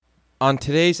On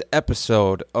today's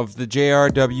episode of the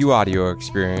Jrdubuuu Audio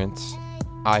Experience,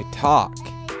 I talk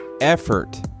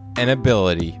effort and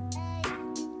ability.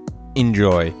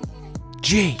 Enjoy.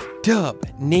 J-Dub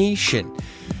Nation.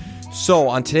 So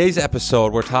on today's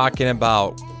episode, we're talking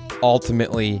about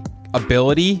ultimately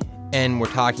ability and we're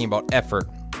talking about effort.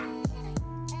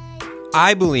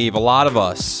 I believe a lot of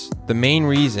us, the main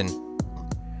reason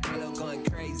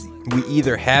we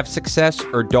either have success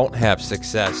or don't have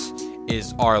success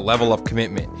is our level of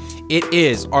commitment. It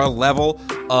is our level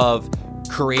of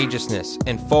courageousness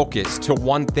and focus to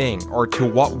one thing or to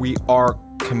what we are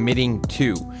committing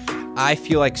to. I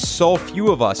feel like so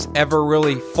few of us ever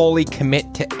really fully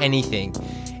commit to anything,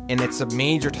 and it's a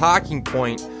major talking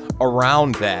point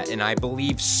around that. And I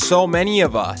believe so many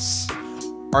of us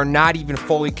are not even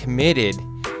fully committed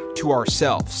to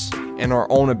ourselves and our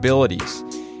own abilities.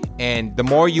 And the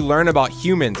more you learn about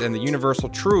humans and the universal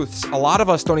truths, a lot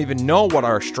of us don't even know what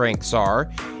our strengths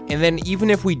are. And then even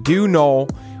if we do know,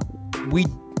 we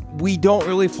don't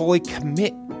really fully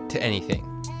commit to anything.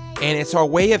 And it's our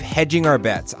way of hedging our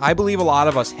bets. I believe a lot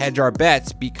of us hedge our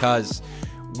bets because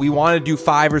we want to do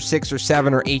 5 or 6 or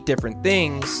 7 or 8 different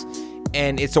things.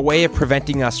 And it's a way of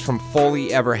preventing us from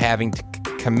fully ever having to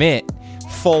commit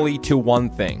fully to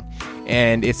one thing.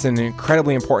 And it's an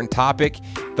incredibly important topic.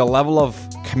 The level of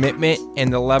commitment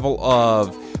and the level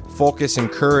of focus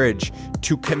and courage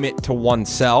to commit to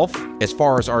oneself as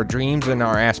far as our dreams and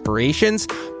our aspirations,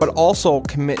 but also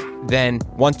commit then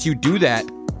once you do that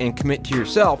and commit to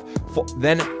yourself,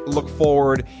 then look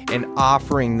forward and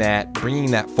offering that,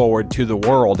 bringing that forward to the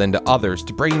world and to others,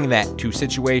 to bringing that to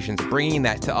situations, bringing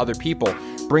that to other people,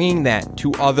 bringing that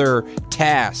to other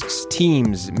tasks,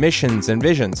 teams, missions, and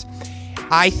visions.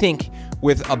 I think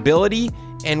with ability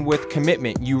and with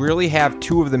commitment, you really have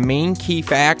two of the main key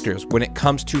factors when it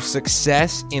comes to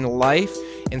success in life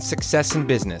and success in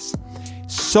business.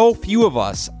 So few of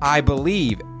us, I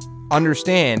believe,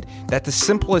 understand that the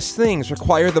simplest things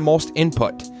require the most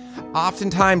input.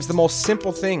 Oftentimes, the most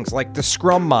simple things, like the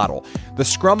Scrum model. The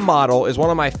Scrum model is one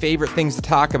of my favorite things to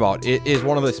talk about. It is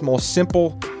one of the most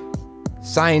simple,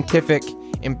 scientific,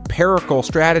 empirical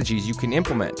strategies you can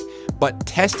implement. But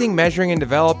testing, measuring, and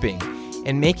developing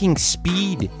and making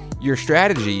speed your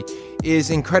strategy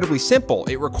is incredibly simple.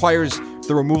 It requires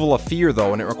the removal of fear,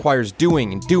 though, and it requires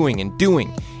doing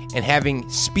and having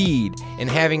speed and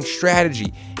having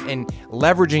strategy and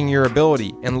leveraging your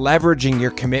ability and leveraging your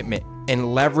commitment and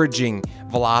leveraging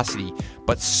velocity.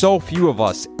 But so few of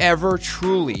us ever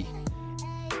truly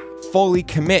fully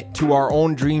commit to our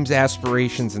own dreams,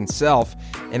 aspirations, and self.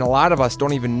 And a lot of us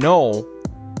don't even know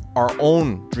our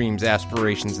own dreams,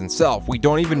 aspirations, and self. We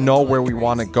don't even know where we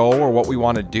want to go or what we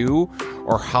want to do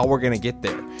or how we're going to get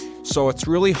there. So it's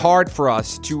really hard for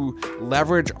us to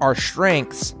leverage our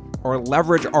strengths or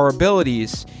leverage our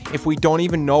abilities if we don't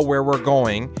even know where we're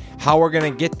going, how we're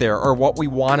going to get there, or what we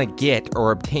want to get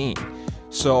or obtain.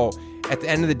 So at the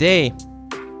end of the day,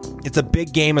 it's a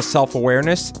big game of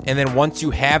self-awareness. And then once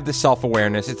you have the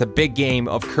self-awareness, it's a big game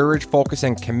of courage, focus,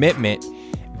 and commitment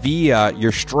via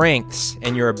your strengths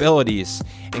and your abilities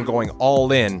and going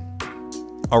all in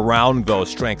around those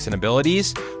strengths and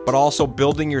abilities, but also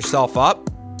building yourself up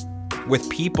with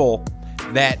people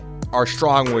that are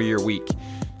strong where you're weak.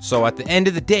 So at the end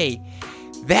of the day,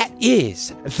 that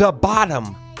is the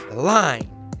bottom line.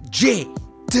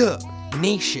 J-Dub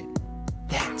Nation.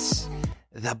 That's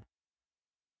the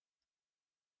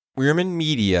Weirman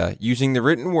Media, using the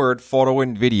written word, photo,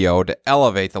 and video to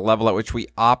elevate the level at which we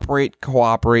operate,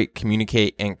 cooperate,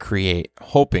 communicate, and create,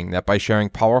 hoping that by sharing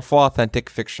powerful, authentic,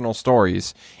 fictional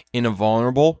stories in a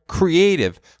vulnerable,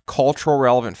 creative, cultural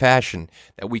relevant fashion,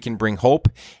 that we can bring hope,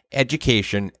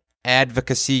 education,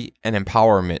 advocacy, and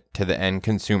empowerment to the end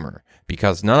consumer.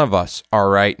 Because none of us are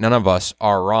right, none of us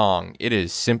are wrong. It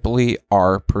is simply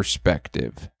our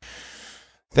perspective.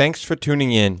 Thanks for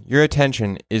tuning in. Your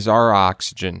attention is our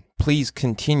oxygen. Please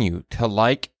continue to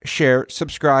like, share,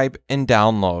 subscribe, and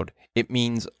download. It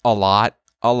means a lot,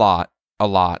 a lot, a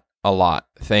lot, a lot.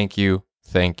 Thank you,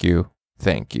 thank you,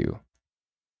 thank you.